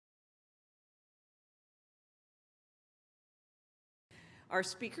Our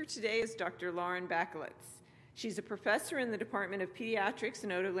speaker today is Dr. Lauren Bakaletz. She's a professor in the Department of Pediatrics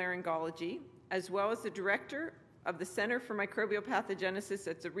and Otolaryngology, as well as the director of the Center for Microbial Pathogenesis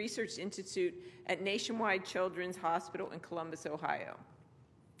at the Research Institute at Nationwide Children's Hospital in Columbus, Ohio.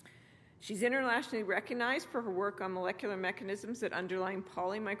 She's internationally recognized for her work on molecular mechanisms that underlie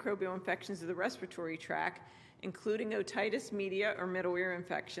polymicrobial infections of the respiratory tract, including otitis media or middle ear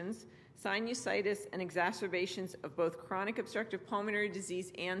infections, sinusitis, and exacerbations of both chronic obstructive pulmonary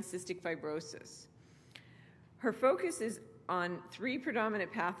disease and cystic fibrosis. Her focus is on 3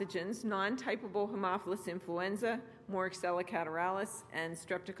 predominant pathogens: nontypeable Haemophilus influenza, Moraxella catarrhalis, and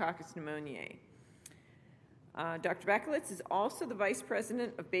Streptococcus pneumoniae. Dr. Bakaletz is also the Vice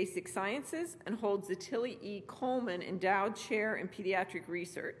President of Basic Sciences and holds the Tilly E. Coleman Endowed Chair in Pediatric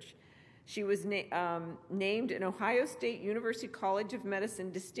Research. She was named an Ohio State University College of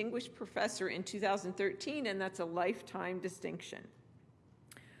Medicine Distinguished Professor in 2013, and that's a lifetime distinction.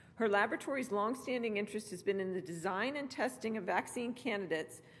 Her laboratory's longstanding interest has been in the design and testing of vaccine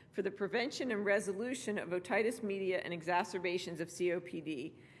candidates for the prevention and resolution of otitis media and exacerbations of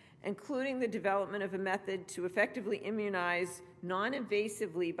COPD, including the development of a method to effectively immunize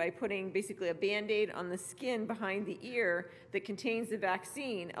non-invasively by putting basically a Band-Aid on the skin behind the ear that contains the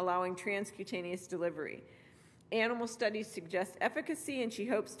vaccine, allowing transcutaneous delivery. Animal studies suggest efficacy, and she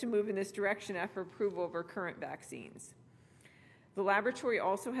hopes to move in this direction after approval of her current vaccines. The laboratory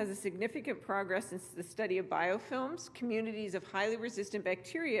also has a significant progress in the study of biofilms, communities of highly resistant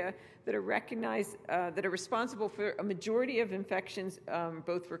bacteria that are recognized, that are responsible for a majority of infections,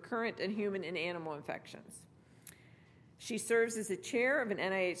 both recurrent and human and animal infections. She serves as the chair of an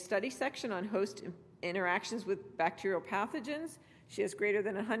NIH study section on host interactions with bacterial pathogens. She has greater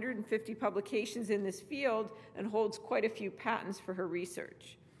than 150 publications in this field and holds quite a few patents for her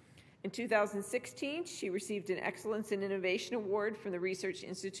research. In 2016, she received an Excellence in Innovation Award from the Research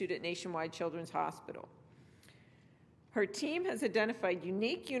Institute at Nationwide Children's Hospital. Her team has identified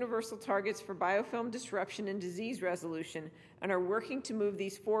unique universal targets for biofilm disruption and disease resolution and are working to move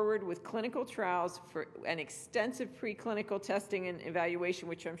these forward with clinical trials for an extensive preclinical testing and evaluation,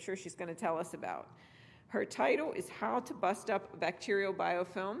 which I'm sure she's going to tell us about. Her title is How to Bust Up a Bacterial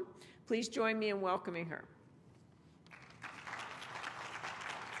Biofilm. Please join me in welcoming her.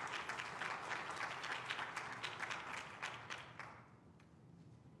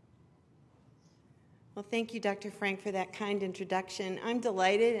 Well, thank you, Dr. Frank, for that kind introduction. I'm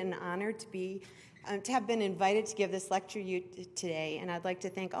delighted and honored to have been invited to give this lecture today, and I'd like to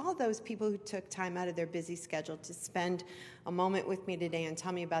thank all those people who took time out of their busy schedule to spend a moment with me today and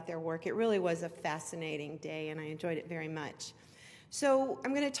tell me about their work. It really was a fascinating day, and I enjoyed it very much. So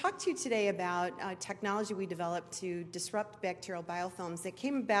I'm going to talk to you today about technology we developed to disrupt bacterial biofilms that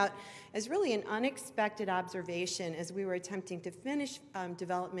came about as really an unexpected observation as we were attempting to finish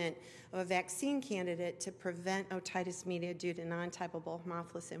development of a vaccine candidate to prevent otitis media due to nontypeable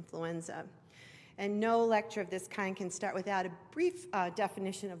Haemophilus influenza. And no lecture of this kind can start without a brief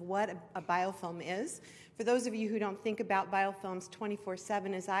definition of what a biofilm is. For those of you who don't think about biofilms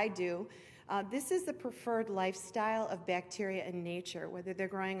 24/7 as I do, this is the preferred lifestyle of bacteria in nature, whether they're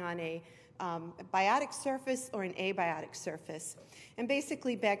growing on a biotic surface or an abiotic surface. And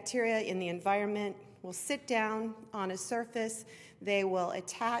basically, bacteria in the environment will sit down on a surface, they will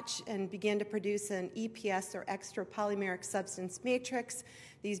attach and begin to produce an EPS or extra polymeric substance matrix.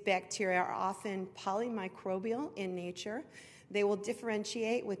 These bacteria are often polymicrobial in nature. They will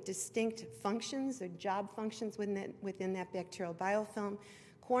differentiate with distinct functions or job functions within that bacterial biofilm.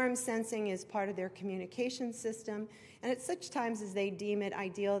 Quorum sensing is part of their communication system, and at such times as they deem it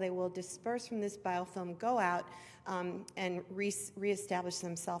ideal, they will disperse from this biofilm, go out, and reestablish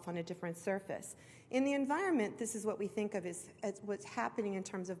themselves on a different surface. In the environment, this is what we think of as what's happening in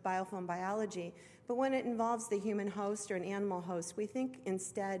terms of biofilm biology, but when it involves the human host or an animal host, we think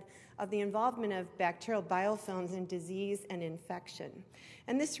instead of the involvement of bacterial biofilms in disease and infection.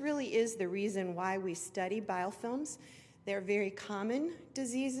 And this really is the reason why we study biofilms. They're very common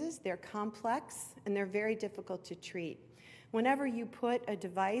diseases, they're complex, and they're very difficult to treat. Whenever you put a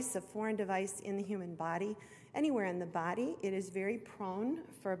device, a foreign device, in the human body, anywhere in the body, it is very prone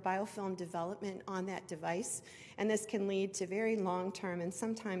for biofilm development on that device, and this can lead to very long-term and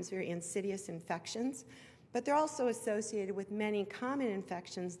sometimes very insidious infections. But they're also associated with many common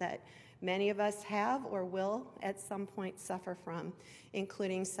infections that many of us have or will at some point suffer from,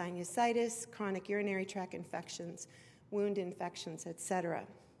 including sinusitis, chronic urinary tract infections, wound infections, etc.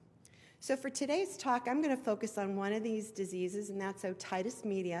 So for today's talk, I'm going to focus on one of these diseases, and that's otitis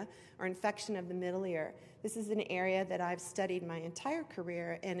media, or infection of the middle ear. This is an area that I've studied my entire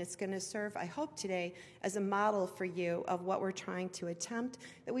career, and it's going to serve, I hope today, as a model for you of what we're trying to attempt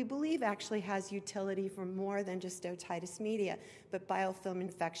that we believe actually has utility for more than just otitis media, but biofilm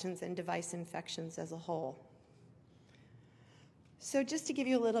infections and device infections as a whole. So just to give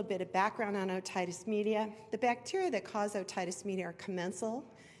you a little bit of background on otitis media, the bacteria that cause otitis media are commensal.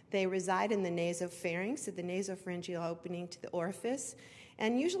 They reside in the nasopharynx, at the nasopharyngeal opening to the orifice,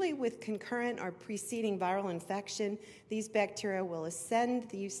 and usually with concurrent or preceding viral infection, these bacteria will ascend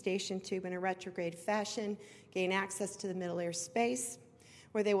the eustachian tube in a retrograde fashion, gain access to the middle ear space,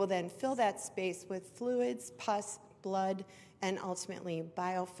 where they will then fill that space with fluids, pus, blood, and ultimately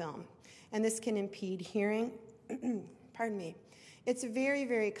biofilm. And this can impede hearing. Pardon me. It's a very,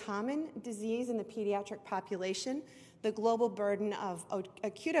 very common disease in the pediatric population. The global burden of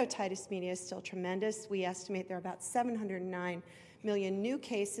acute otitis media is still tremendous. We estimate there are about 709 million new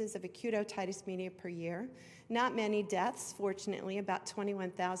cases of acute otitis media per year. Not many deaths, fortunately. About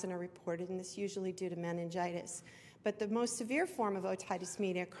 21,000 are reported, and this usually due to meningitis. But the most severe form of otitis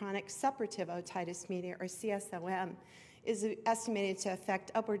media, chronic suppurative otitis media, or CSOM, is estimated to affect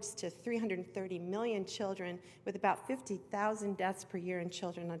upwards to 330 million children, with about 50,000 deaths per year in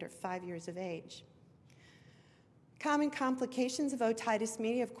children under 5 years of age. Common complications of otitis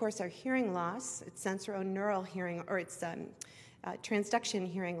media, of course, are hearing loss. It's sensorineural hearing, or it's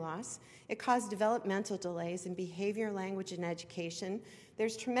transduction hearing loss. It causes developmental delays in behavior, language, and education.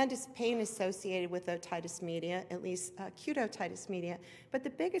 There's tremendous pain associated with otitis media, at least acute otitis media. But the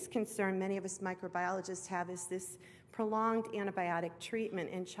biggest concern many of us microbiologists have is this prolonged antibiotic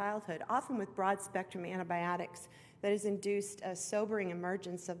treatment in childhood, often with broad-spectrum antibiotics that has induced a sobering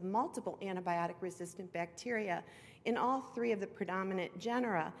emergence of multiple antibiotic-resistant bacteria in all three of the predominant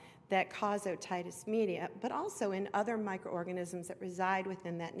genera that cause otitis media, but also in other microorganisms that reside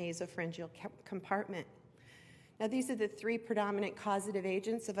within that nasopharyngeal compartment. Now, these are the three predominant causative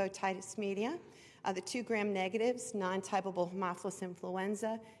agents of otitis media. The 2 gram-negatives, nontypeable Haemophilus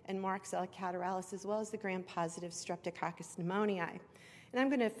influenza, and Moraxella catarrhalis, as well as the gram-positive Streptococcus pneumoniae. And I'm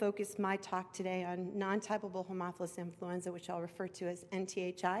going to focus my talk today on nontypeable Haemophilus influenza, which I'll refer to as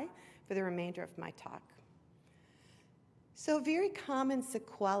NTHI, for the remainder of my talk. So a very common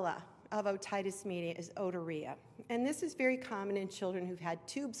sequela of otitis media is otorrhea. And this is very common in children who've had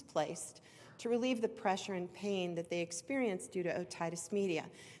tubes placed to relieve the pressure and pain that they experience due to otitis media.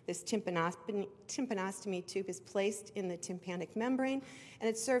 This tympanostomy tube is placed in the tympanic membrane, and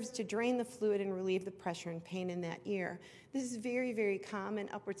it serves to drain the fluid and relieve the pressure and pain in that ear. This is very, very common.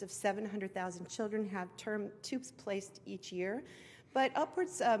 Upwards of 700,000 children have tubes placed each year, but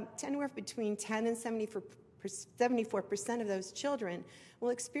upwards anywhere between 10 and 74% of those children will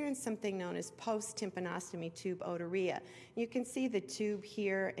experience something known as post-tympanostomy tube otorrhea. You can see the tube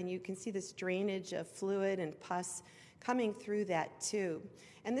here, and you can see this drainage of fluid and pus coming through that tube.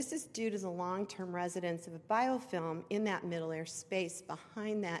 And this is due to the long-term residence of a biofilm in that middle ear space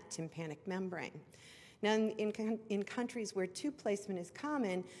behind that tympanic membrane. Now, in countries where tube placement is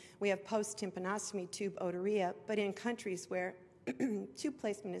common, we have post-tympanostomy tube otorrhea, but in countries where tube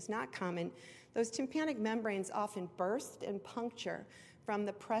placement is not common, those tympanic membranes often burst and puncture from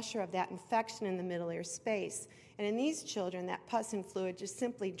the pressure of that infection in the middle ear space. And in these children, that pus and fluid just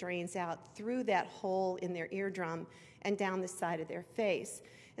simply drains out through that hole in their eardrum and down the side of their face.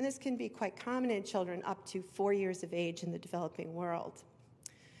 And this can be quite common in children up to 4 years of age in the developing world.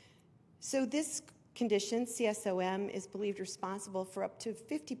 So this condition, CSOM, is believed responsible for up to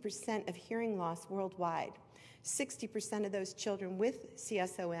 50% of hearing loss worldwide. 60% of those children with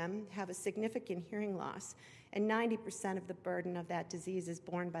CSOM have a significant hearing loss, and 90% of the burden of that disease is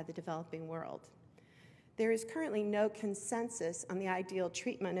borne by the developing world. There is currently no consensus on the ideal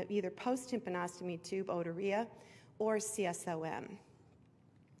treatment of either post-tympanostomy tube otorrhea or CSOM.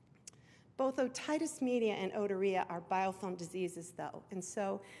 Both otitis media and otorrhea are biofilm diseases, though, and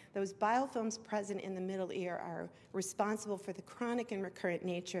so those biofilms present in the middle ear are responsible for the chronic and recurrent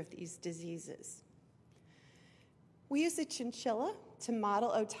nature of these diseases. We use a chinchilla to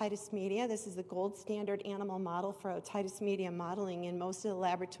model otitis media. This is the gold standard animal model for otitis media modeling in most of the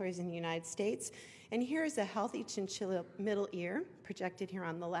laboratories in the United States. And here's a healthy chinchilla middle ear, projected here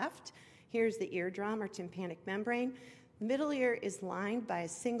on the left. Here's the eardrum or tympanic membrane. The middle ear is lined by a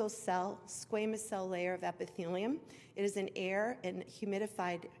single cell, squamous cell layer of epithelium. It is an air and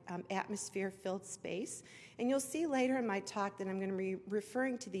humidified atmosphere-filled space. And you'll see later in my talk that I'm going to be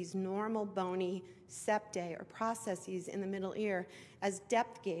referring to these normal bony septae or processes in the middle ear as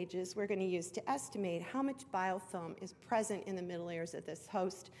depth gauges we're going to use to estimate how much biofilm is present in the middle ears of this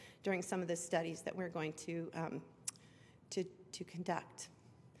host during some of the studies that we're going to conduct.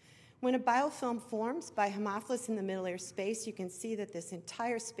 When a biofilm forms by Haemophilus in the middle ear space, you can see that this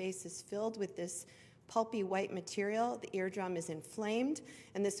entire space is filled with this pulpy white material. The eardrum is inflamed,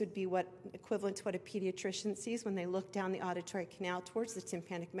 and this would be equivalent to what a pediatrician sees when they look down the auditory canal towards the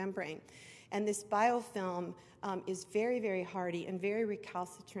tympanic membrane. And this biofilm is very, very hardy and very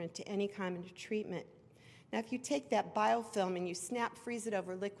recalcitrant to any kind of treatment. Now, if you take that biofilm and you freeze it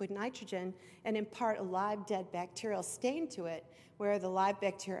over liquid nitrogen and impart a live dead bacterial stain to it, where the live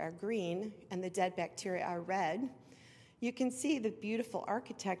bacteria are green and the dead bacteria are red, you can see the beautiful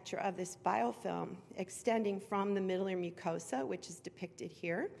architecture of this biofilm extending from the middle ear mucosa, which is depicted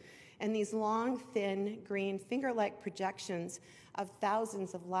here, and these long, thin, green, finger-like projections of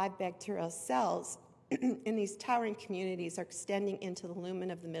thousands of live bacterial cells in these towering communities are extending into the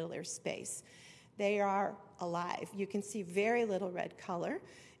lumen of the middle ear space. They are alive. You can see very little red color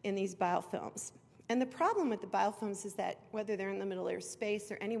in these biofilms. And the problem with the biofilms is that whether they're in the middle ear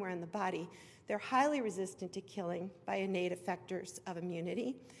space or anywhere in the body, they're highly resistant to killing by innate effectors of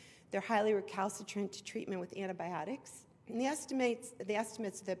immunity. They're highly recalcitrant to treatment with antibiotics. And the estimates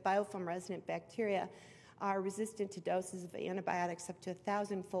that biofilm-resident bacteria are resistant to doses of antibiotics up to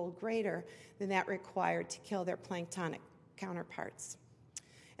 1,000-fold greater than that required to kill their planktonic counterparts.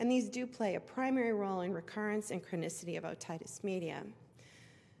 And these do play a primary role in recurrence and chronicity of otitis media.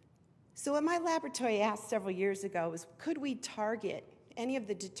 So what my laboratory asked several years ago was, could we target any of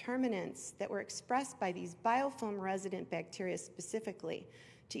the determinants that were expressed by these biofilm-resident bacteria specifically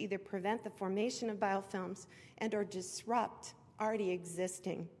to either prevent the formation of biofilms and or disrupt already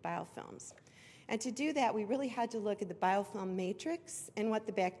existing biofilms? And to do that, we really had to look at the biofilm matrix and what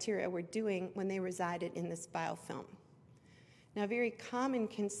the bacteria were doing when they resided in this biofilm. Now, a very common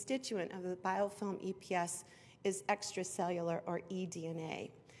constituent of the biofilm EPS is extracellular or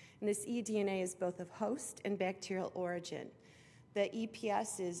eDNA. And this eDNA is both of host and bacterial origin. The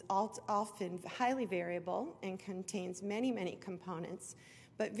EPS is often highly variable and contains many, many components,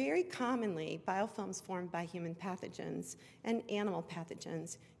 but very commonly, biofilms formed by human pathogens and animal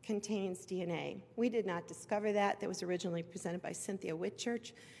pathogens contains DNA. We did not discover that. That was originally presented by Cynthia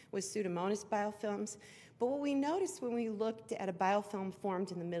Whitchurch with Pseudomonas biofilms. But what we noticed when we looked at a biofilm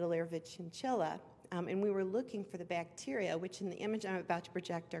formed in the middle ear of a chinchilla, and we were looking for the bacteria, which in the image I'm about to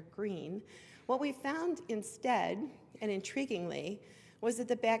project are green, what we found instead, and intriguingly, was that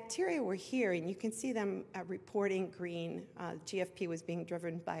the bacteria were here, and you can see them reporting green. GFP was being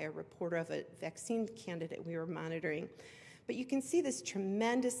driven by a reporter of a vaccine candidate we were monitoring. But you can see this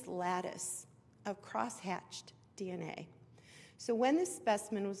tremendous lattice of cross-hatched DNA. So when this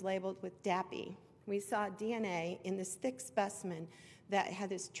specimen was labeled with DAPI, we saw DNA in this thick specimen that had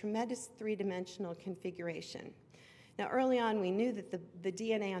this tremendous three-dimensional configuration. Now, early on, we knew that the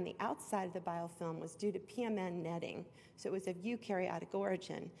DNA on the outside of the biofilm was due to PMN netting, so it was of eukaryotic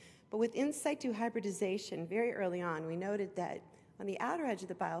origin. But with in situ hybridization, very early on, we noted that on the outer edge of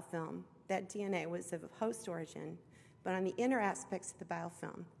the biofilm, that DNA was of host origin, but on the inner aspects of the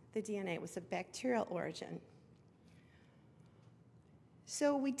biofilm, the DNA was of bacterial origin.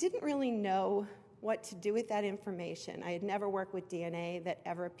 So we didn't really know what to do with that information. I had never worked with DNA that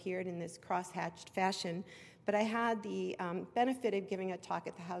ever appeared in this cross-hatched fashion, but I had the benefit of giving a talk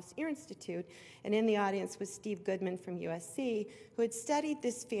at the House Ear Institute, and in the audience was Steve Goodman from USC, who had studied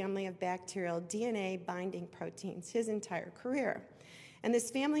this family of bacterial DNA-binding proteins his entire career. And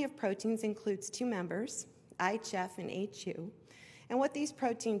this family of proteins includes two members, IHF and HU. And what these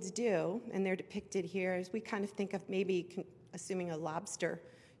proteins do, and they're depicted here, as we kind of think of maybe assuming a lobster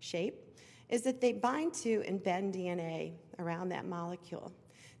shape, is that they bind to and bend DNA around that molecule.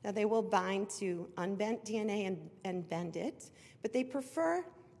 Now, they will bind to unbent DNA and bend it, but they prefer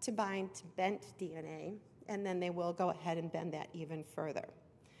to bind to bent DNA, and then they will go ahead and bend that even further.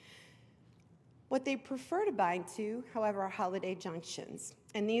 What they prefer to bind to, however, are holiday junctions,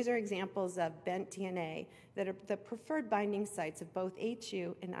 and these are examples of bent DNA that are the preferred binding sites of both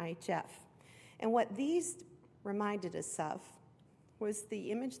HU and IHF. And what these reminded us of was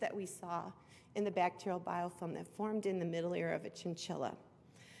the image that we saw in the bacterial biofilm that formed in the middle ear of a chinchilla.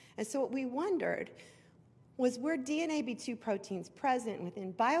 And so what we wondered was, were DNAB2 proteins present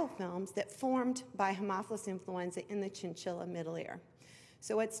within biofilms that formed by Haemophilus influenzae in the chinchilla middle ear?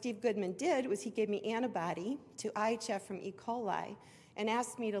 So what Steve Goodman did was he gave me antibody to IHF from E. coli and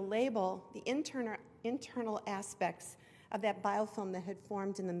asked me to label the internal aspects of that biofilm that had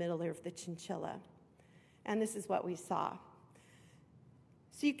formed in the middle ear of the chinchilla. And this is what we saw.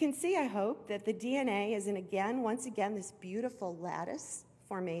 So you can see, I hope, that the DNA is once again, this beautiful lattice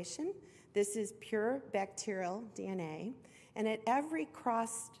formation. This is pure bacterial DNA. And at every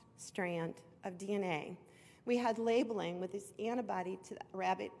crossed strand of DNA, we had labeling with this antibody to the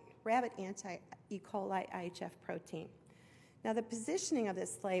rabbit anti-E. coli IHF protein. Now, the positioning of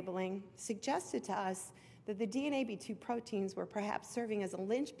this labeling suggested to us that the DNAB2 proteins were perhaps serving as a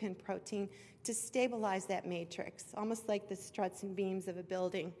linchpin protein to stabilize that matrix, almost like the struts and beams of a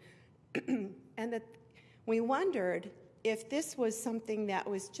building. And that we wondered if this was something that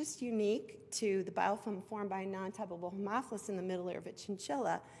was just unique to the biofilm formed by a nontypeable Haemophilus in the middle ear of a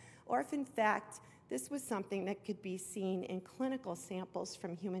chinchilla, or if in fact this was something that could be seen in clinical samples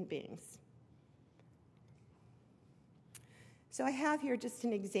from human beings. So I have here just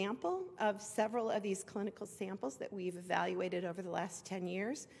an example of several of these clinical samples that we've evaluated over the last 10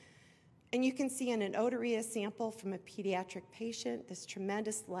 years. And you can see in an otorrhea sample from a pediatric patient this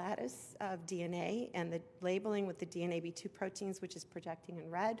tremendous lattice of DNA and the labeling with the DNAB2 proteins, which is projecting in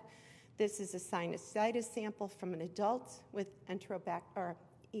red. This is a sinusitis sample from an adult with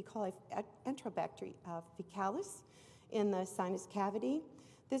E. coli Enterobacter faecalis in the sinus cavity.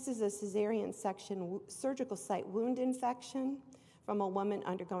 This is a cesarean section surgical site wound infection from a woman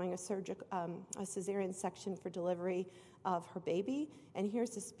undergoing a cesarean section for delivery of her baby. And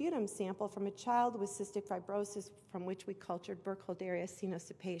here's a sputum sample from a child with cystic fibrosis from which we cultured Burkholderia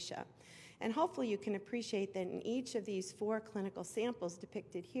sinusipacia. And hopefully you can appreciate that in each of these 4 clinical samples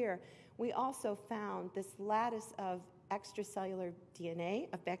depicted here, we also found this lattice of extracellular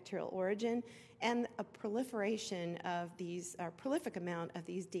DNA of bacterial origin and a proliferation of these, or prolific amount of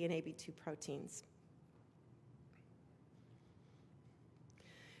these DNAB2 proteins.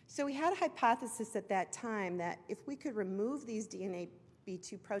 So we had a hypothesis at that time that if we could remove these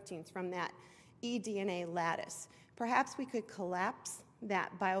DNAB2 proteins from that eDNA lattice, perhaps we could collapse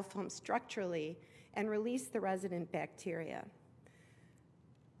that biofilm structurally and release the resident bacteria.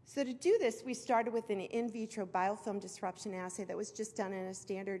 So to do this, we started with an in vitro biofilm disruption assay that was just done in a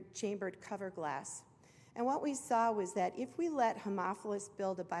standard chambered cover glass. And what we saw was that if we let Haemophilus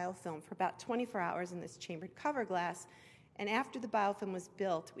build a biofilm for about 24 hours in this chambered cover glass, and after the biofilm was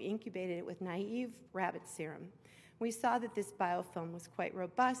built, we incubated it with naive rabbit serum. We saw that this biofilm was quite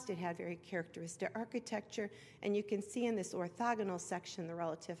robust. It had very characteristic architecture, and you can see in this orthogonal section the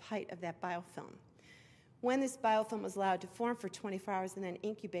relative height of that biofilm. When this biofilm was allowed to form for 24 hours and then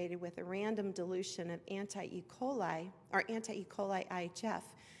incubated with a random dilution of anti-E. coli, or anti-E. coli IHF,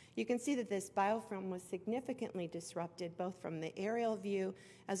 you can see that this biofilm was significantly disrupted both from the aerial view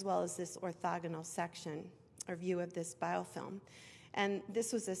as well as this orthogonal section or view of this biofilm. And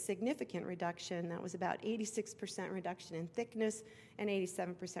this was a significant reduction. That was about 86% reduction in thickness and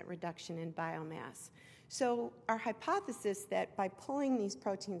 87% reduction in biomass. So our hypothesis that by pulling these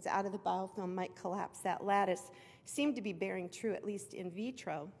proteins out of the biofilm might collapse that lattice seemed to be bearing true, at least in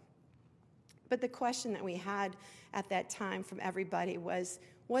vitro. But the question that we had at that time from everybody was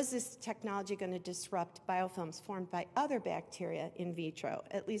this technology going to disrupt biofilms formed by other bacteria in vitro,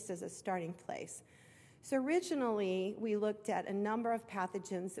 at least as a starting place? So originally, we looked at a number of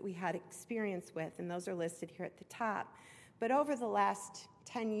pathogens that we had experience with, and those are listed here at the top. But over the last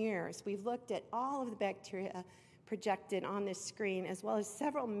 10 years, we've looked at all of the bacteria projected on this screen, as well as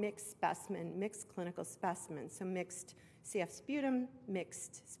several mixed clinical specimens, so mixed CF sputum,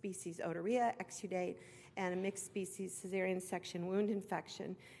 mixed species otorrhea, exudate, and a mixed species cesarean section wound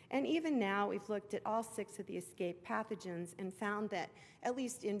infection. And even now, we've looked at all 6 of the escaped pathogens and found that, at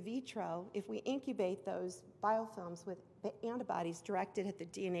least in vitro, if we incubate those biofilms with antibodies directed at the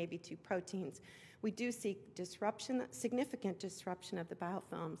DNAB2 proteins, we do see significant disruption of the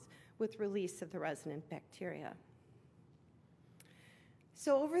biofilms with release of the resident bacteria.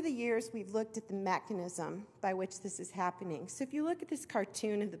 So over the years, we've looked at the mechanism by which this is happening. So if you look at this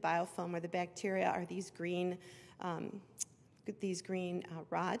cartoon of the biofilm where the bacteria are these green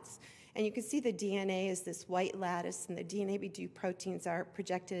rods, and you can see the DNA is this white lattice, and the DNAB2 proteins are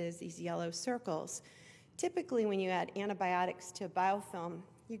projected as these yellow circles. Typically, when you add antibiotics to a biofilm,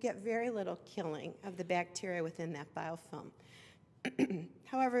 you get very little killing of the bacteria within that biofilm.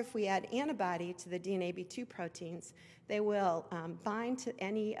 However, if we add antibody to the DNAB2 proteins, they will bind to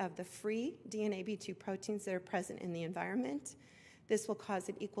any of the free DNAB2 proteins that are present in the environment. This will cause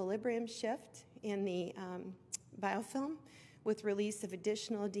an equilibrium shift in the biofilm with release of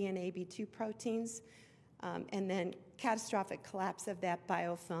additional DNAB2 proteins. and then catastrophic collapse of that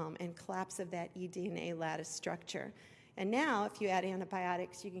biofilm and collapse of that eDNA lattice structure. And now, if you add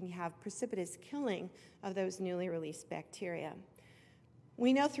antibiotics, you can have precipitous killing of those newly released bacteria.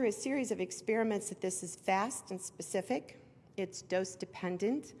 We know through a series of experiments that this is fast and specific. It's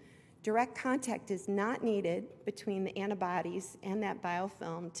dose-dependent. Direct contact is not needed between the antibodies and that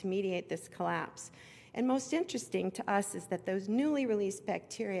biofilm to mediate this collapse. And most interesting to us is that those newly released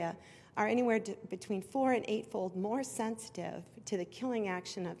bacteria are anywhere between 4- and 8-fold more sensitive to the killing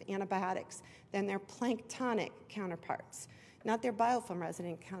action of antibiotics than their planktonic counterparts. Not their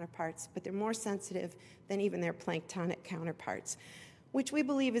biofilm-resident counterparts, but they're more sensitive than even their planktonic counterparts, which we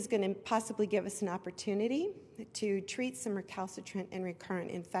believe is going to possibly give us an opportunity to treat some recalcitrant and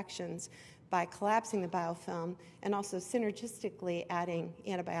recurrent infections by collapsing the biofilm and also synergistically adding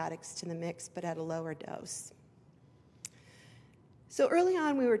antibiotics to the mix, but at a lower dose. So early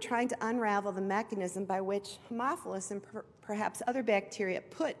on, we were trying to unravel the mechanism by which Haemophilus and perhaps other bacteria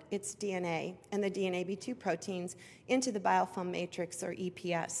put its DNA and the DNAB2 proteins into the biofilm matrix, or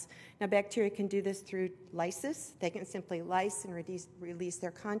EPS. Now, bacteria can do this through lysis. They can simply lyse and release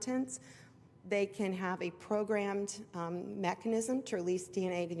their contents. They can have a programmed mechanism to release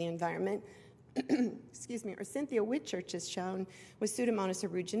DNA to the environment. Excuse me, or Cynthia Whitchurch has shown with Pseudomonas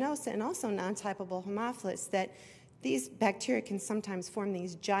aeruginosa and also nontypeable Haemophilus that these bacteria can sometimes form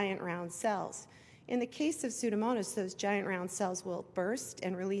these giant round cells. In the case of Pseudomonas, those giant round cells will burst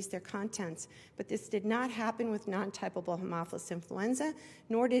and release their contents, but this did not happen with non-typeable Haemophilus influenza,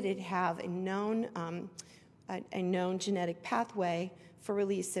 nor did it have a known genetic pathway for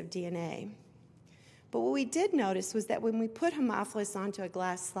release of DNA. But what we did notice was that when we put Haemophilus onto a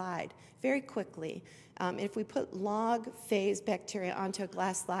glass slide very quickly, if we put log phase bacteria onto a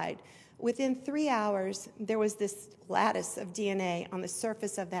glass slide, within 3 hours, there was this lattice of DNA on the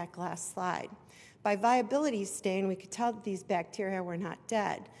surface of that glass slide. By viability stain, we could tell that these bacteria were not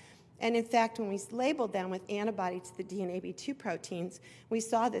dead. And in fact, when we labeled them with antibody to the DNAB2 proteins, we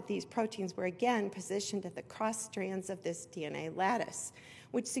saw that these proteins were again positioned at the cross strands of this DNA lattice,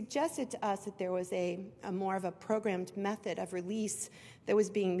 which suggested to us that there was a more of a programmed method of release that was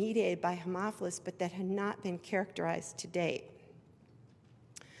being mediated by Haemophilus, but that had not been characterized to date.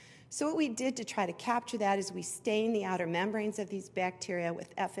 So what we did to try to capture that is we stained the outer membranes of these bacteria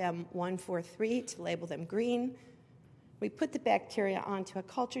with FM143 to label them green. We put the bacteria onto a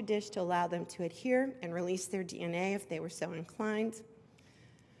culture dish to allow them to adhere and release their DNA if they were so inclined.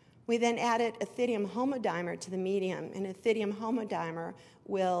 We then added ethidium homodimer to the medium, and ethidium homodimer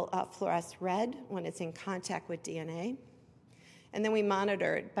will fluoresce red when it's in contact with DNA. And then we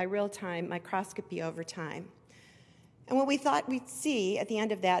monitored by real-time microscopy over time. And what we thought we'd see at the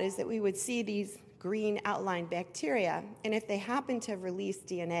end of that is that we would see these green outlined bacteria, and if they happened to have released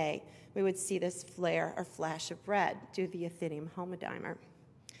DNA, we would see this flare or flash of red due to the ethidium homodimer.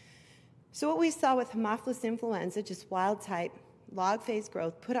 So what we saw with Haemophilus influenza, just wild type, log phase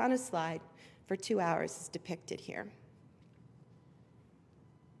growth, put on a slide for 2 hours is depicted here.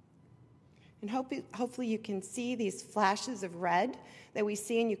 And hopefully you can see these flashes of red that we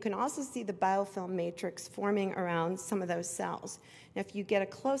see, and you can also see the biofilm matrix forming around some of those cells. Now, if you get a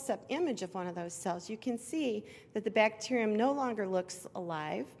close-up image of one of those cells, you can see that the bacterium no longer looks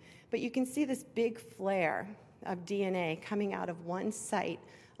alive, but you can see this big flare of DNA coming out of one site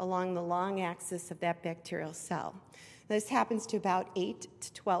along the long axis of that bacterial cell. This happens to about 8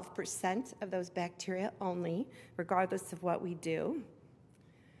 to 12% of those bacteria only, regardless of what we do.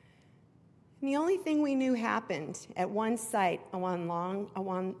 And the only thing we knew happened at one site along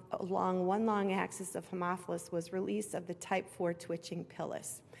one long axis of Haemophilus was release of the type 4 twitching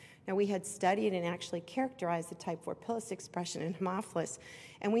pilus. Now, we had studied and actually characterized the type 4 pilus expression in Haemophilus,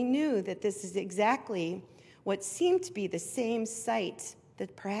 and we knew that this is exactly what seemed to be the same site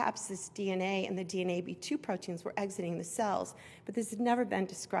that perhaps this DNA and the DNAB2 proteins were exiting the cells, but this had never been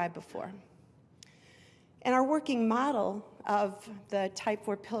described before. And our working model of the type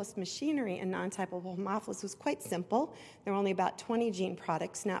 4 pilus machinery in non-typeable Haemophilus was quite simple. There were only about 20 gene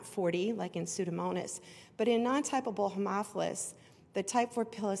products, not 40 like in Pseudomonas. But in non-typeable Haemophilus, the type 4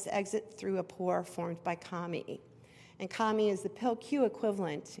 pilus exit through a pore formed by CAMI. And CAMI is the pill-Q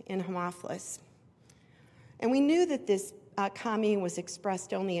equivalent in Haemophilus. And we knew that this CAMI was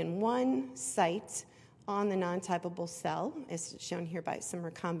expressed only in one site on the non-typeable cell, as shown here by some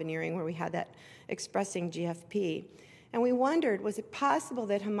recombinering where we had that expressing GFP. And we wondered, was it possible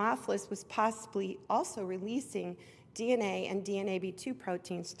that Haemophilus was possibly also releasing DNA and DNAB2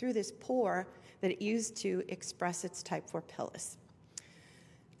 proteins through this pore that it used to express its type 4 pilus?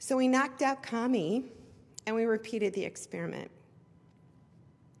 So we knocked out CAMI, and we repeated the experiment.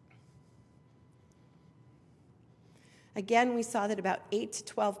 Again, we saw that about 8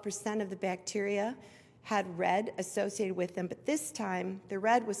 to 12% of the bacteria had red associated with them, but this time the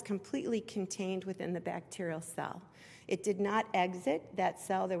red was completely contained within the bacterial cell. It did not exit that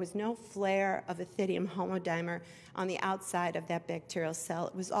cell. There was no flare of Ethidium homodimer on the outside of that bacterial cell.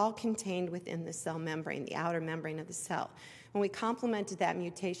 It was all contained within the cell membrane, the outer membrane of the cell. When we complemented that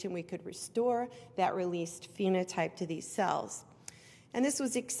mutation, we could restore that released phenotype to these cells. And this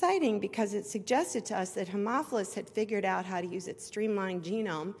was exciting because it suggested to us that Haemophilus had figured out how to use its streamlined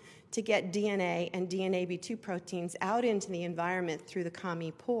genome to get DNA and DNAB2 proteins out into the environment through the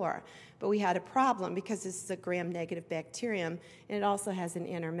commie pore. But we had a problem because this is a gram-negative bacterium, and it also has an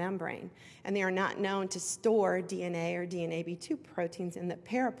inner membrane. And they are not known to store DNA or DNAB2 proteins in the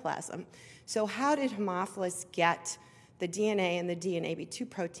periplasm. So how did Haemophilus get the DNA and the DNAB2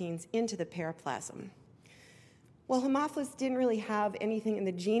 proteins into the periplasm? Well, Haemophilus didn't really have anything in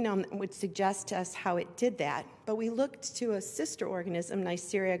the genome that would suggest to us how it did that, but we looked to a sister organism,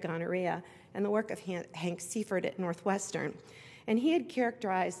 Neisseria gonorrhea, and the work of Hank Seifert at Northwestern. And he had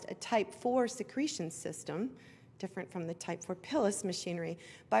characterized a type 4 secretion system, different from the type 4 pilus machinery,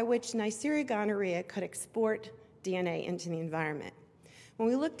 by which Neisseria gonorrhea could export DNA into the environment. When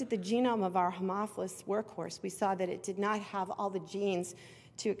we looked at the genome of our Haemophilus workhorse, we saw that it did not have all the genes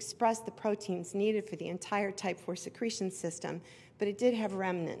to express the proteins needed for the entire type 4 secretion system, but it did have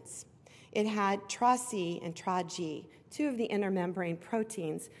remnants. It had Tra-C and Tra-G, two of the inner membrane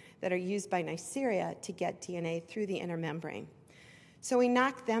proteins that are used by Neisseria to get DNA through the inner membrane. So we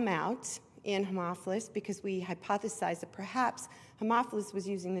knocked them out in Haemophilus because we hypothesized that perhaps Haemophilus was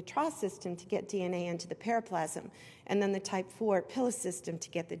using the Tra system to get DNA into the periplasm, and then the type 4 pilus system to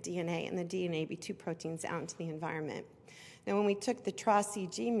get the DNA and the DNAB2 proteins out into the environment. Now, when we took the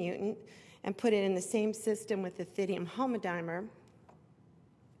Tra-CG mutant and put it in the same system with the Ethidium homodimer,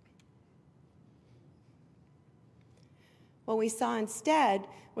 what we saw instead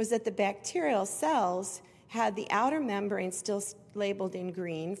was that the bacterial cells had the outer membrane still labeled in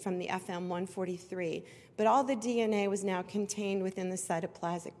green from the FM143, but all the DNA was now contained within the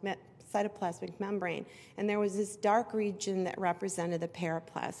cytoplasmic membrane, and there was this dark region that represented the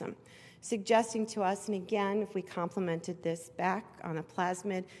periplasm, suggesting to us, and again, if we complemented this back on a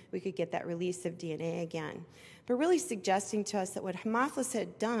plasmid, we could get that release of DNA again. But really suggesting to us that what Haemophilus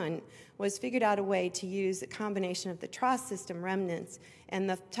had done was figured out a way to use a combination of the Tra system remnants and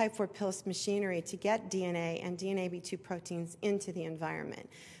the type 4 pilus machinery to get DNA and DNAB2 proteins into the environment.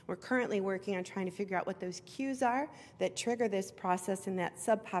 We're currently working on trying to figure out what those cues are that trigger this process in that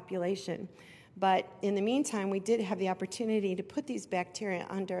subpopulation. But in the meantime, we did have the opportunity to put these bacteria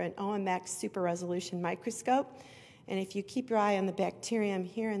under an OMX super resolution microscope. And if you keep your eye on the bacterium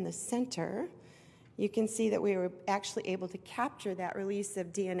here in the center, you can see that we were actually able to capture that release of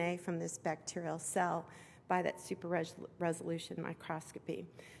DNA from this bacterial cell by that super resolution microscopy.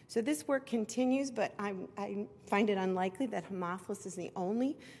 So this work continues, but I find it unlikely that Haemophilus is the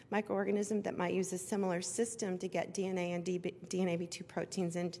only microorganism that might use a similar system to get DNA and DNAB2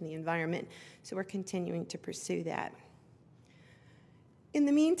 proteins into the environment. So we're continuing to pursue that. In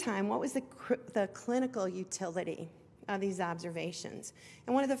the meantime, what was the clinical utility of these observations?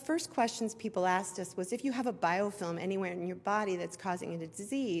 And one of the first questions people asked us was, if you have a biofilm anywhere in your body that's causing a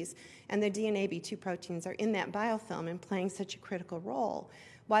disease and the DNAB2 proteins are in that biofilm and playing such a critical role,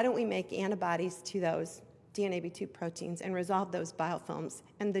 why don't we make antibodies to those DNAB2 proteins and resolve those biofilms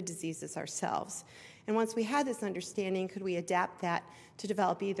and the diseases ourselves? And once we had this understanding, could we adapt that to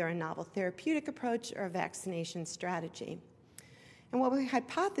develop either a novel therapeutic approach or a vaccination strategy? And what we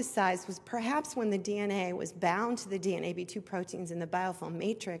hypothesized was perhaps when the DNA was bound to the DNAB2 proteins in the biofilm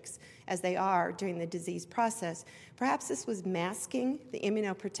matrix, as they are during the disease process, perhaps this was masking the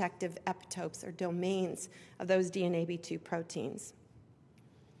immunoprotective epitopes or domains of those DNAB2 proteins.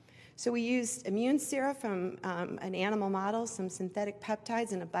 So we used immune sera from an animal model, some synthetic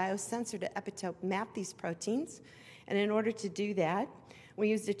peptides, and a biosensor to epitope map these proteins. And in order to do that, we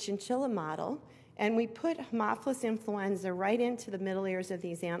used a chinchilla model, and we put Haemophilus influenza right into the middle ears of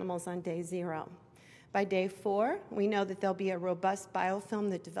these animals on day 0. By day 4, we know that there'll be a robust biofilm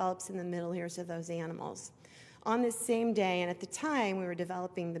that develops in the middle ears of those animals. On this same day, and at the time, we were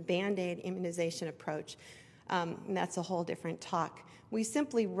developing the Band-Aid immunization approach, and that's a whole different talk. We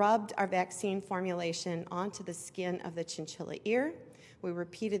simply rubbed our vaccine formulation onto the skin of the chinchilla ear. We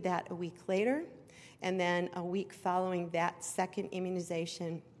repeated that a week later, and then a week following that second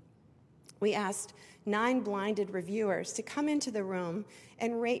immunization, we asked 9 blinded reviewers to come into the room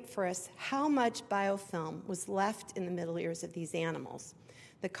and rate for us how much biofilm was left in the middle ears of these animals.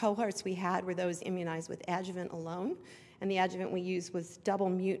 The cohorts we had were those immunized with adjuvant alone, and the adjuvant we used was double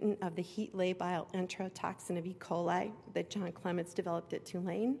mutant of the heat labile enterotoxin of E. coli that John Clements developed at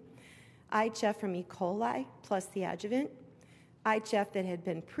Tulane, IHF from E. coli plus the adjuvant, IHF that had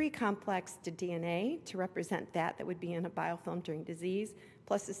been pre-complexed to DNA to represent that would be in a biofilm during disease,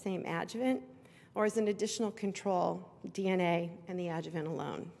 plus the same adjuvant, or as an additional control, DNA and the adjuvant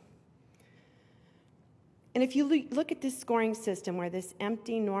alone. And if you look at this scoring system where this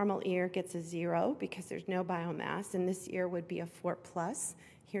empty normal ear gets a 0 because there's no biomass, and this ear would be a 4+,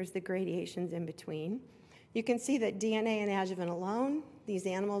 here's the gradations in between. You can see that DNA and adjuvant alone, these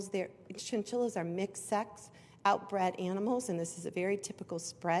animals, chinchillas are mixed sex, outbred animals, and this is a very typical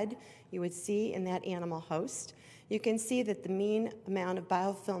spread you would see in that animal host. You can see that the mean amount of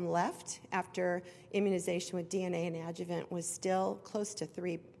biofilm left after immunization with DNA and adjuvant was still close to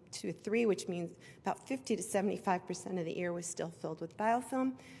 3, which means about 50 to 75% of the ear was still filled with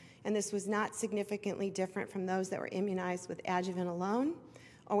biofilm. And this was not significantly different from those that were immunized with adjuvant alone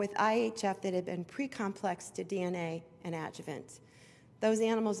or with IHF that had been pre-complexed to DNA and adjuvant. Those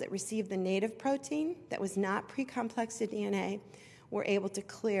animals that received the native protein that was not pre-complexed to DNA were able to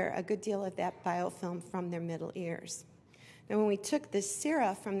clear a good deal of that biofilm from their middle ears. Now, when we took the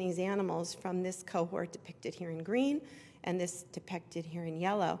sera from these animals from this cohort depicted here in green and this depicted here in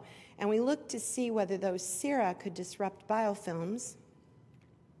yellow, and we looked to see whether those sera could disrupt biofilms,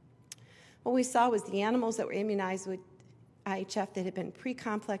 what we saw was the animals that were immunized with IHF that had been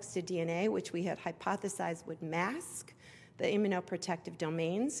pre-complexed to DNA, which we had hypothesized would mask the immunoprotective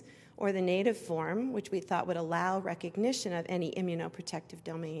domains, or the native form, which we thought would allow recognition of any immunoprotective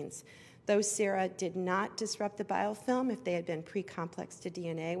domains. Those sera did not disrupt the biofilm if they had been pre-complexed to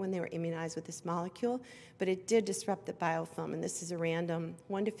DNA when they were immunized with this molecule, but it did disrupt the biofilm, and this is a random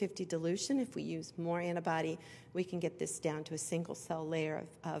 1 to 50 dilution. If we use more antibody, we can get this down to a single cell layer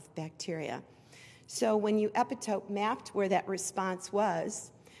of bacteria. So when you epitope mapped where that response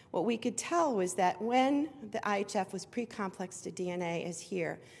was, what we could tell was that when the IHF was pre-complexed to DNA, as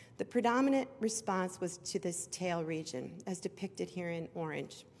here, the predominant response was to this tail region, as depicted here in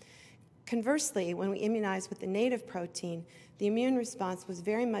orange. Conversely, when we immunized with the native protein, the immune response was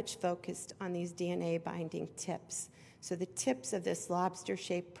very much focused on these DNA-binding tips, so the tips of this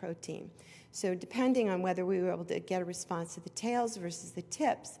lobster-shaped protein. So depending on whether we were able to get a response to the tails versus the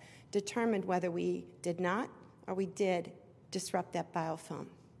tips determined whether we did not or we did disrupt that biofilm.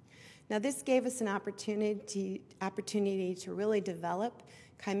 Now, this gave us an opportunity to really develop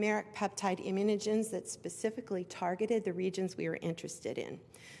chimeric peptide immunogens that specifically targeted the regions we were interested in.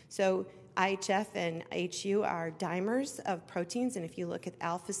 So IHF and HU are dimers of proteins, and if you look at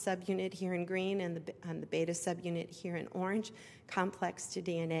alpha subunit here in green and the beta subunit here in orange, complex to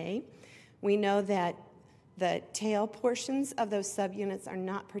DNA, we know that the tail portions of those subunits are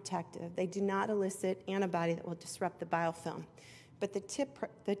not protective. They do not elicit antibody that will disrupt the biofilm, but the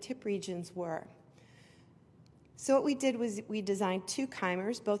tip regions were. So what we did was we designed 2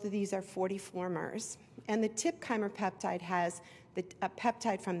 chimers. Both of these are 40-formers. And the tip chimer peptide has a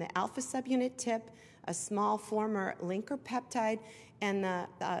peptide from the alpha subunit tip, a small former linker peptide, and the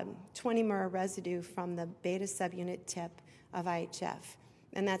 20-mer residue from the beta subunit tip of IHF.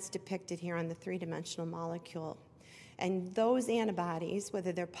 And that's depicted here on the 3-dimensional molecule. And those antibodies,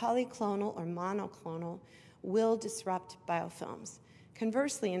 whether they're polyclonal or monoclonal, will disrupt biofilms.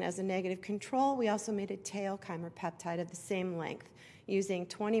 Conversely, and as a negative control, we also made a tail chimer peptide of the same length, using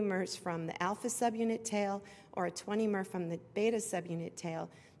 20 mers from the alpha subunit tail or a 20 mer from the beta subunit tail,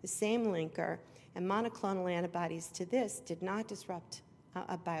 the same linker, and monoclonal antibodies to this did not disrupt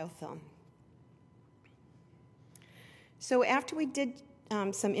a biofilm. So after we did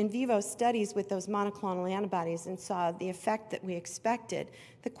some in vivo studies with those monoclonal antibodies and saw the effect that we expected,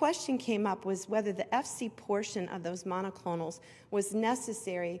 the question came up was whether the FC portion of those monoclonals was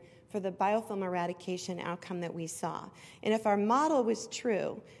necessary for the biofilm eradication outcome that we saw. And if our model was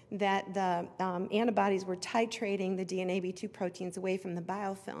true, that the antibodies were titrating the DNAB2 proteins away from the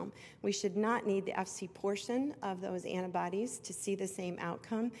biofilm, we should not need the FC portion of those antibodies to see the same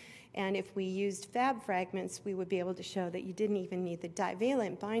outcome. And if we used Fab fragments, we would be able to show that you didn't even need the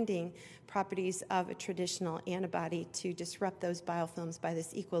divalent binding properties of a traditional antibody to disrupt those biofilms by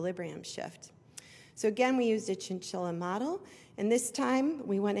this equilibrium shift. So again, we used a chinchilla model, and this time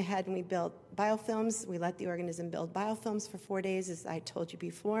we went ahead and we built biofilms. We let the organism build biofilms for 4 days, as I told you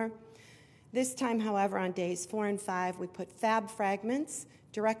before. This time, however, on days 4 and 5, we put Fab fragments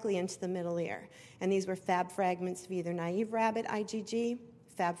directly into the middle ear. And these were Fab fragments of either naive rabbit IgG,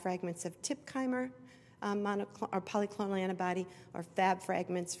 Fab fragments of tip chimer, or polyclonal antibody, or Fab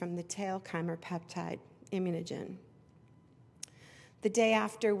fragments from the tail chimer peptide immunogen. The day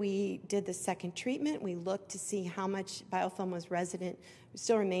after we did the second treatment, we looked to see how much biofilm was resident,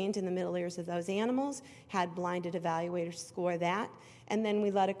 still remained in the middle ears of those animals, had blinded evaluators score that, and then we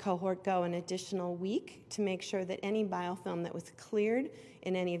let a cohort go an additional week to make sure that any biofilm that was cleared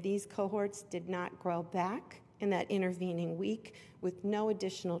in any of these cohorts did not grow back in that intervening week with no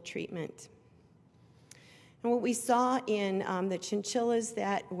additional treatment. And what we saw in the chinchillas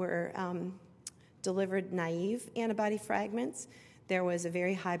that were delivered naive antibody fragments, there was a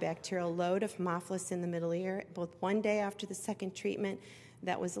very high bacterial load of Haemophilus in the middle ear, both one day after the second treatment.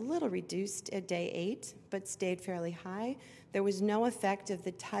 That was a little reduced at day 8, but stayed fairly high. There was no effect of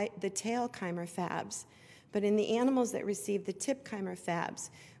the tail chimer Fabs. But in the animals that received the tip chimer Fabs,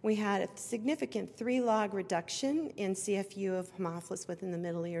 we had a significant 3-log reduction in CFU of Haemophilus within the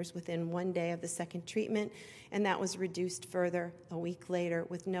middle ears within 1 day of the second treatment, and that was reduced further a week later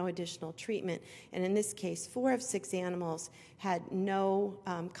with no additional treatment. And in this case, 4 of 6 animals had no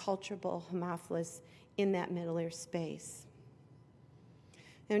culturable Haemophilus in that middle ear space.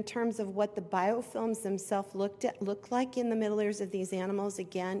 In terms of what the biofilms themselves looked like in the middle ears of these animals,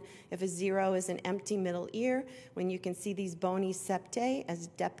 again, if a 0 is an empty middle ear, when you can see these bony septae as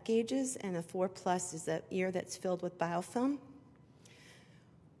depth gauges, and a 4+ is an ear that's filled with biofilm.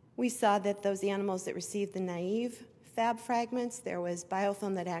 We saw that those animals that received the naive Fab fragments, there was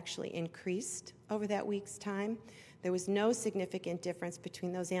biofilm that actually increased over that week's time. There was no significant difference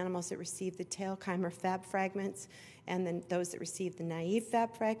between those animals that received the tail chimer Fab fragments and then those that received the naive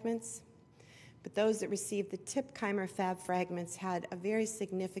Fab fragments. But those that received the tip chimer Fab fragments had a very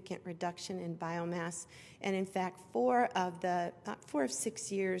significant reduction in biomass, and in fact, 4 of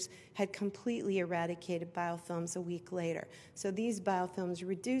 6 years had completely eradicated biofilms a week later. So these biofilms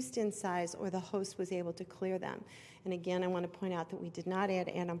reduced in size, or the host was able to clear them. And again, I want to point out that we did not add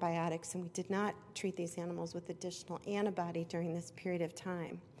antibiotics, and we did not treat these animals with additional antibody during this period of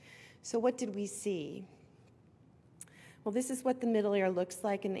time. So what did we see? Well, this is what the middle ear looks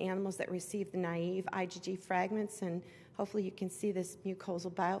like in the animals that received the naive IgG fragments, and hopefully you can see this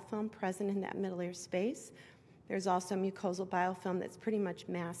mucosal biofilm present in that middle ear space. There's also mucosal biofilm that's pretty much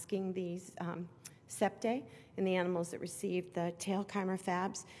masking these septae in the animals that received the tail chimer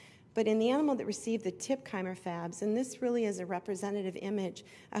Fabs. But in the animal that received the tip chimer Fabs, and this really is a representative image,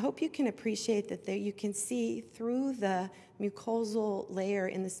 I hope you can appreciate that you can see through the mucosal layer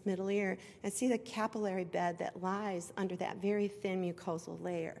in this middle ear and see the capillary bed that lies under that very thin mucosal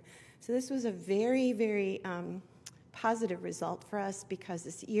layer. So this was a very, very positive result for us because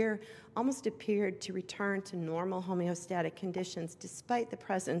this ear almost appeared to return to normal homeostatic conditions despite the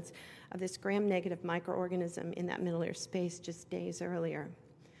presence of this gram-negative microorganism in that middle ear space just days earlier.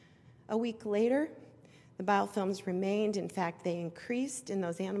 A week later, the biofilms remained. In fact, they increased in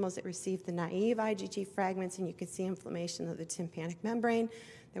those animals that received the naive IgG fragments, and you can see inflammation of the tympanic membrane.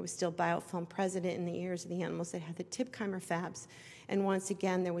 There was still biofilm present in the ears of the animals that had the tip chimer Fabs. And once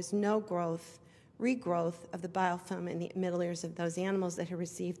again, there was no regrowth of the biofilm in the middle ears of those animals that had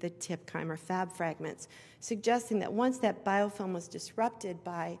received the tip chimer Fab fragments, suggesting that once that biofilm was disrupted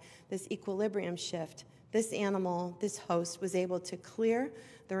by this equilibrium shift, this animal, this host, was able to clear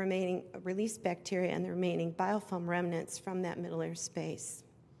the remaining released bacteria and the remaining biofilm remnants from that middle ear space.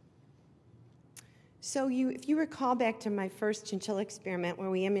 So if you recall back to my first chinchilla experiment where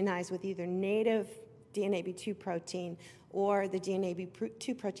we immunized with either native DNAB2 protein or the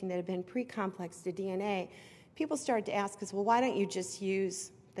DNAB2 protein that had been pre-complexed to DNA, people started to ask us, well, why don't you just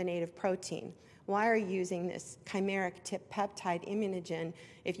use the native protein? Why are you using this chimeric tip peptide immunogen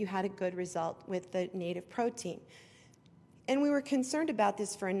if you had a good result with the native protein? And we were concerned about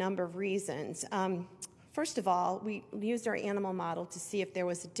this for a number of reasons. First of all, we used our animal model to see if there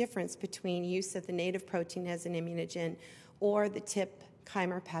was a difference between use of the native protein as an immunogen or the tip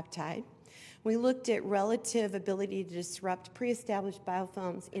chimer peptide. We looked at relative ability to disrupt pre-established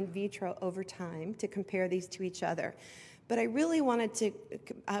biofilms in vitro over time to compare these to each other. But I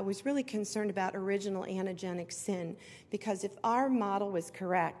was really concerned about original antigenic sin, because if our model was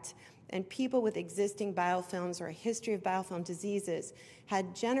correct and people with existing biofilms or a history of biofilm diseases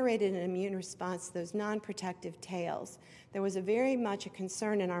had generated an immune response to those non-protective tails, there was very much a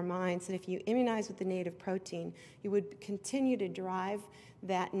concern in our minds that if you immunize with the native protein, you would continue to drive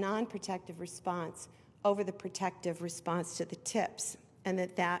that non-protective response over the protective response to the tips, and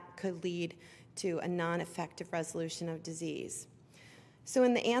that could lead to a non-effective resolution of disease. So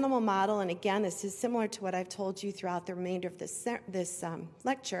in the animal model, and again, this is similar to what I've told you throughout the remainder of this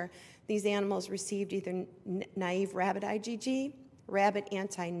lecture, these animals received either naive rabbit IgG, rabbit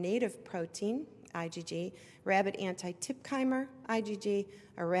anti-native protein, IgG, rabbit anti-tip-chimer, IgG,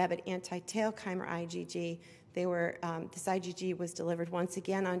 or rabbit anti-tail-chimer, IgG. This IgG was delivered once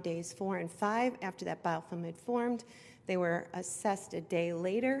again on days 4 and 5 after that biofilm had formed. They were assessed a day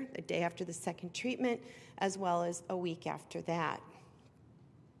later, a day after the second treatment, as well as a week after that.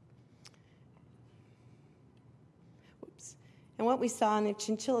 And what we saw in the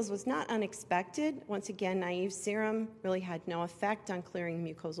chinchillas was not unexpected. Once again, naive serum really had no effect on clearing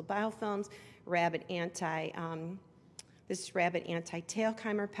mucosal biofilms. This rabbit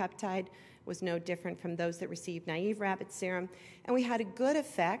anti-tail-chimer peptide was no different from those that received naive rabbit serum. And we had a good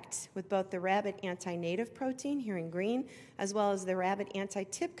effect with both the rabbit anti-native protein here in green, as well as the rabbit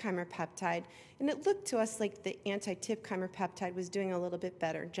anti-tip-chimer peptide. And it looked to us like the anti-tip-chimer peptide was doing a little bit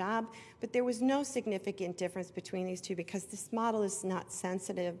better job, but there was no significant difference between these two because this model is not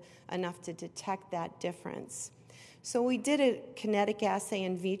sensitive enough to detect that difference. So we did a kinetic assay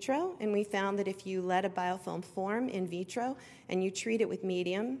in vitro, and we found that if you let a biofilm form in vitro and you treat it with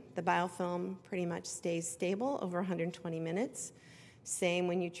medium, the biofilm pretty much stays stable over 120 minutes. Same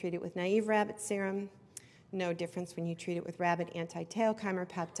when you treat it with naive rabbit serum. No difference when you treat it with rabbit anti-tail-chimer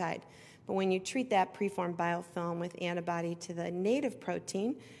peptide. But when you treat that preformed biofilm with antibody to the native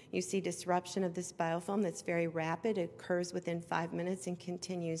protein, you see disruption of this biofilm that's very rapid. It occurs within 5 minutes and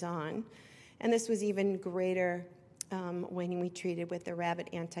continues on. And this was even greater when we treated with the rabbit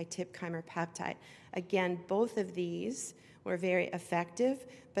anti-tip-chimer peptide. Again, both of these were very effective,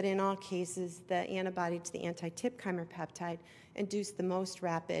 but in all cases, the antibody to the anti-tip-chimer peptide induced the most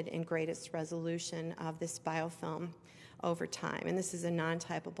rapid and greatest resolution of this biofilm over time. And this is a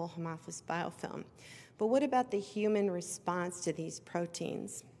nontypeable Haemophilus biofilm. But what about the human response to these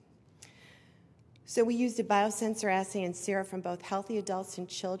proteins? So we used a biosensor assay in sera from both healthy adults and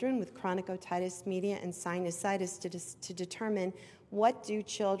children with chronic otitis media and sinusitis to determine what do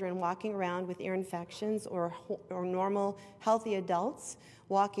children walking around with ear infections or normal healthy adults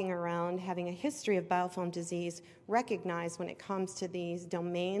walking around having a history of biofilm disease recognize when it comes to these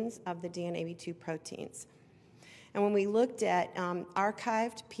domains of the DNAB2 proteins. And when we looked at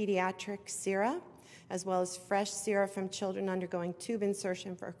archived pediatric sera, as well as fresh sera from children undergoing tube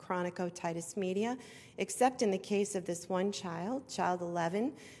insertion for chronic otitis media, except in the case of this one child, child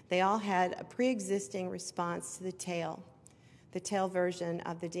 11, they all had a pre-existing response to the tail version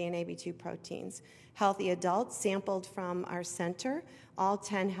of the DNAB2 proteins. Healthy adults sampled from our center, all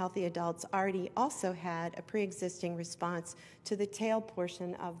 10 healthy adults already also had a pre-existing response to the tail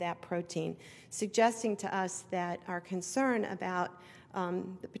portion of that protein, suggesting to us that our concern about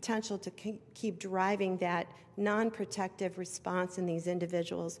the potential to keep driving that non-protective response in these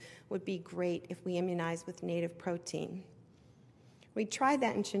individuals would be great if we immunize with native protein. We tried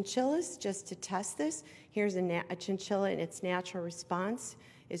that in chinchillas just to test this. Here's a chinchilla, and its natural response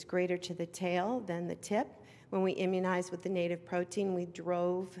is greater to the tail than the tip. When we immunized with the native protein, we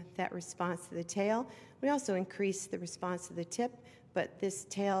drove that response to the tail. We also increased the response to the tip, but this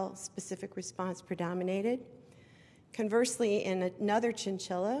tail-specific response predominated. Conversely, in another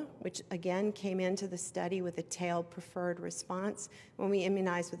chinchilla, which again came into the study with a tail-preferred response, when we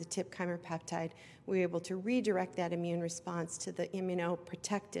immunized with the tip-chimer peptide, we were able to redirect that immune response to the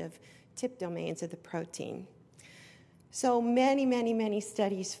immunoprotective tip domains of the protein. So many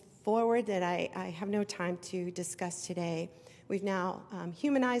studies forward that I have no time to discuss today. We've now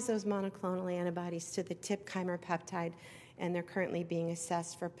humanized those monoclonal antibodies to the tip-chimer peptide, and they're currently being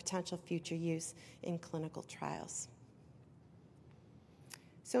assessed for potential future use in clinical trials.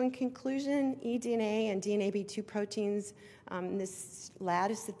 So in conclusion, eDNA and DNAB2 proteins, this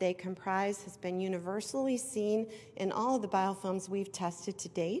lattice that they comprise has been universally seen in all of the biofilms we've tested to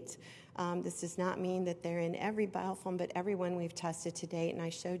date. This does not mean that they're in every biofilm, but every one we've tested to date, and I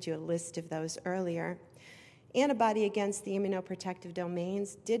showed you a list of those earlier. Antibody against the immunoprotective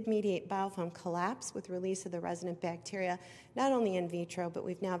domains did mediate biofilm collapse with release of the resident bacteria, not only in vitro, but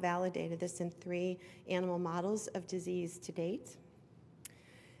we've now validated this in 3 animal models of disease to date.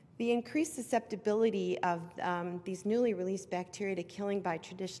 The increased susceptibility of these newly released bacteria to killing by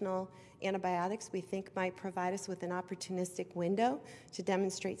traditional antibiotics, we think might provide us with an opportunistic window to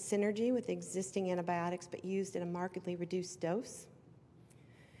demonstrate synergy with existing antibiotics, but used at a markedly reduced dose.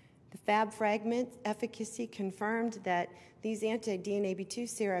 The Fab fragment efficacy confirmed that these anti-DNAB2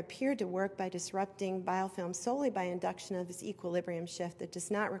 sera appear to work by disrupting biofilms solely by induction of this equilibrium shift that does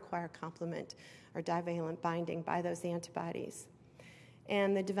not require complement or divalent binding by those antibodies.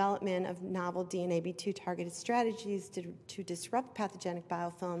 And the development of novel DNAB2 targeted strategies to disrupt pathogenic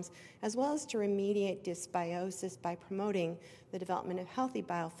biofilms, as well as to remediate dysbiosis by promoting the development of healthy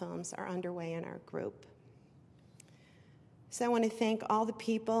biofilms, are underway in our group. So I want to thank all the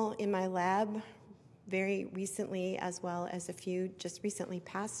people in my lab very recently, as well as a few just recently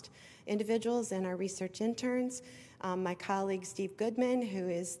passed individuals and our research interns. My colleague Steve Goodman, who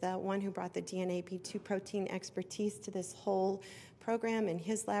is the one who brought the DNAB2 protein expertise to this whole program in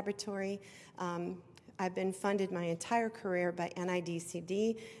his laboratory. I've been funded my entire career by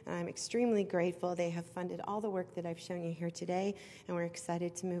NIDCD, and I'm extremely grateful. They have funded all the work that I've shown you here today, and we're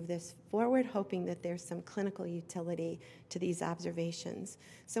excited to move this forward, hoping that there's some clinical utility to these observations.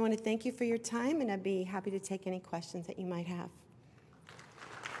 So I want to thank you for your time, and I'd be happy to take any questions that you might have.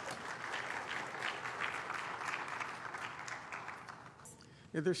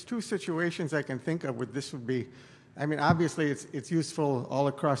 Yeah, there's two situations I can think of where this would be. I mean, obviously, it's useful all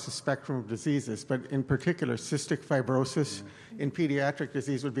across the spectrum of diseases, but in particular, cystic fibrosis in pediatric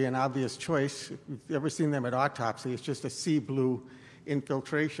disease would be an obvious choice. If you've ever seen them at autopsy, it's just a sea blue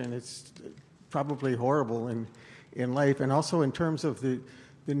infiltration. It's probably horrible in life. And also in terms of the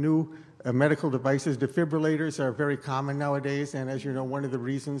new medical devices, defibrillators are very common nowadays, and as you know, one of the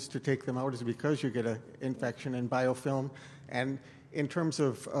reasons to take them out is because you get an infection in biofilm. And in terms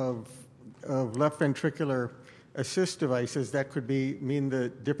of left ventricular assist devices, that could mean the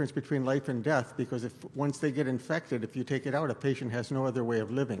difference between life and death, because once they get infected, if you take it out, a patient has no other way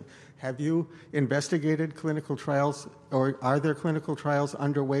of living. Have you investigated clinical trials, or are there clinical trials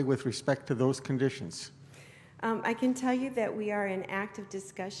underway with respect to those conditions? I can tell you that we are in active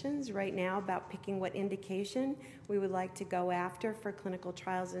discussions right now about picking what indication we would like to go after for clinical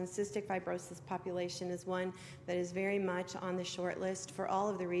trials, and cystic fibrosis population is one that is very much on the short list for all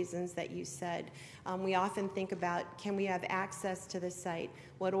of the reasons that you said. We often think about, can we have access to the site?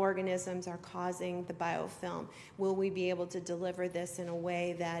 What organisms are causing the biofilm? Will we be able to deliver this in a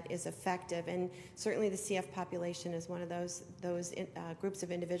way that is effective? And certainly the CF population is one of those groups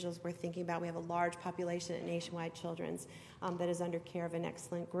of individuals we're thinking about. We have a large population at Nationwide Children's that is under care of an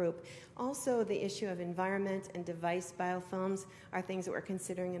excellent group. Also, the issue of environment and device biofilms are things that we're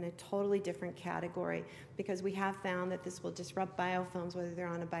considering in a totally different category, because we have found that this will disrupt biofilms whether they're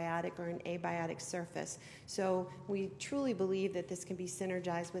on a biotic or an abiotic surface. So we truly believe that this can be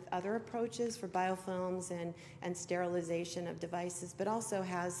synergized with other approaches for biofilms and sterilization of devices, but also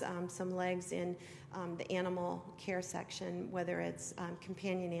has some legs in the animal care section, whether it's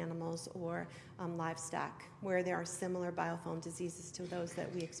companion animals or livestock, where there are similar biofilm diseases to those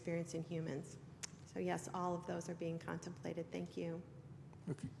that we experience in humans. So yes, all of those are being contemplated. Thank you.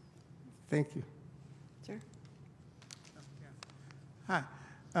 Okay. Thank you. Sure. Hi.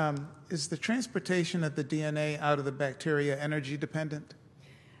 Is the transportation of the DNA out of the bacteria energy dependent?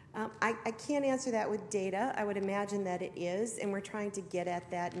 I can't answer that with data. I would imagine that it is, and we're trying to get at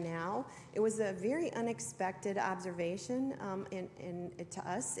that now. It was a very unexpected observation to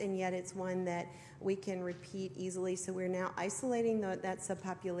us, and yet it's one that we can repeat easily. So we're now isolating that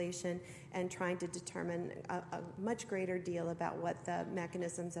subpopulation and trying to determine a much greater deal about what the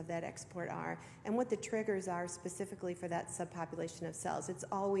mechanisms of that export are and what the triggers are specifically for that subpopulation of cells. It's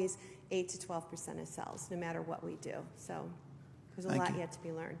always 8 to 12% of cells, no matter what we do. So there's a lot yet to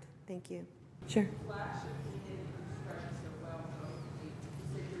be learned. Thank you. Sure.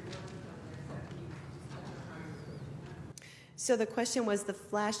 So the question was the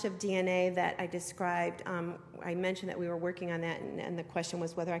flash of DNA that I described. I mentioned that we were working on that, and the question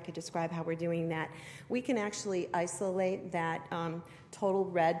was whether I could describe how we're doing that. We can actually isolate that total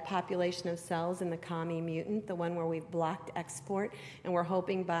red population of cells in the CAMI mutant, the one where we've blocked export, and we're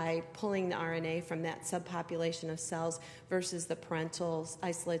hoping by pulling the RNA from that subpopulation of cells versus the parental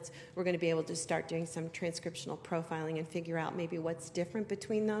isolates, we're going to be able to start doing some transcriptional profiling and figure out maybe what's different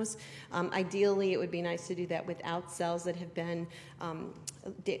between those. Ideally, it would be nice to do that without cells that have been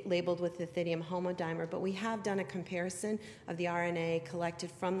labeled with the Ethidium homodimer, but we have done a comparison of the RNA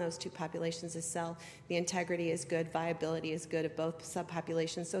collected from those two populations of cell. The integrity is good, viability is good of both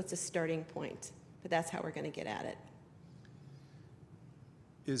subpopulations, so it's a starting point, but that's how we're going to get at it.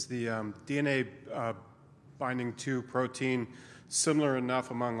 Is the DNA binding to protein similar enough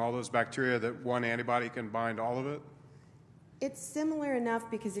among all those bacteria that one antibody can bind all of it? It's similar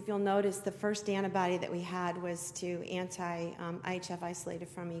enough because if you'll notice, the first antibody that we had was to anti-IHF isolated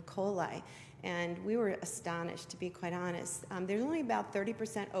from E. coli, and we were astonished, to be quite honest. There's only about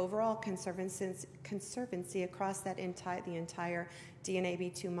 30% overall conservancy across the entire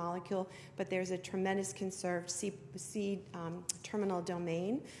DNAB2 molecule, but there's a tremendous conserved C terminal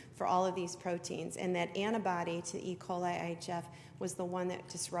domain for all of these proteins, and that antibody to E. coli IHF was the one that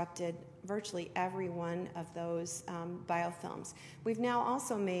disrupted virtually every one of those biofilms. We've now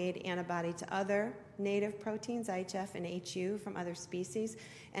also made antibody to other native proteins, IHF and HU, from other species.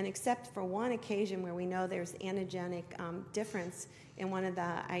 And except for one occasion where we know there's antigenic difference in one of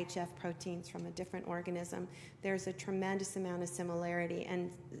the IHF proteins from a different organism, there's a tremendous amount of similarity,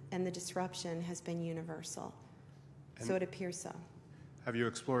 and the disruption has been universal. So it appears so. Have you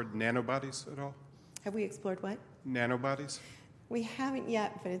explored nanobodies at all? Have we explored what? Nanobodies? We haven't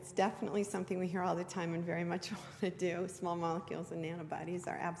yet, but it's definitely something we hear all the time and very much want to do. Small molecules and nanobodies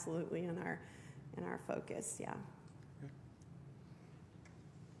are absolutely in our focus, yeah.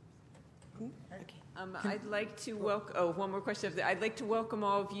 Okay. I'd like to welcome, one more question. I'd like to welcome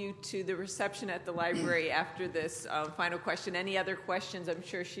all of you to the reception at the library after this final question. Any other questions? I'm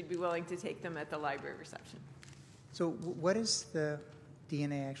sure she'd be willing to take them at the library reception. So what is the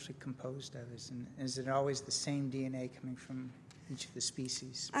DNA actually composed of? Is it always the same DNA coming from each of the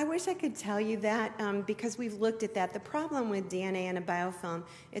species? I wish I could tell you that because we've looked at that. The problem with DNA and a biofilm,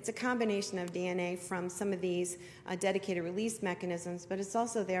 it's a combination of DNA from some of these dedicated release mechanisms, but it's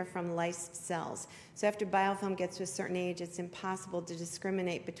also there from lysed cells. So after biofilm gets to a certain age, it's impossible to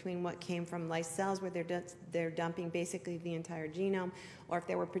discriminate between what came from lysed cells, where they're dumping basically the entire genome, or if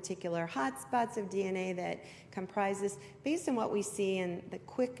there were particular hotspots of DNA that comprise this. Based on what we see and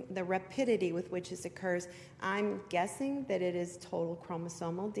the rapidity with which this occurs, I'm guessing that it is total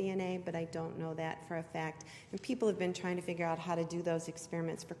chromosomal DNA, but I don't know that for a fact. And people have been trying to figure out how to do those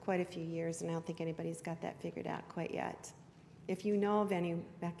experiments for quite a few years, and I don't think anybody's got that figured out quite yet. If you know of any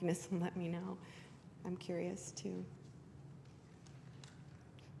mechanism, let me know. I'm curious too.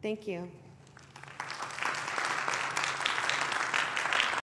 Thank you.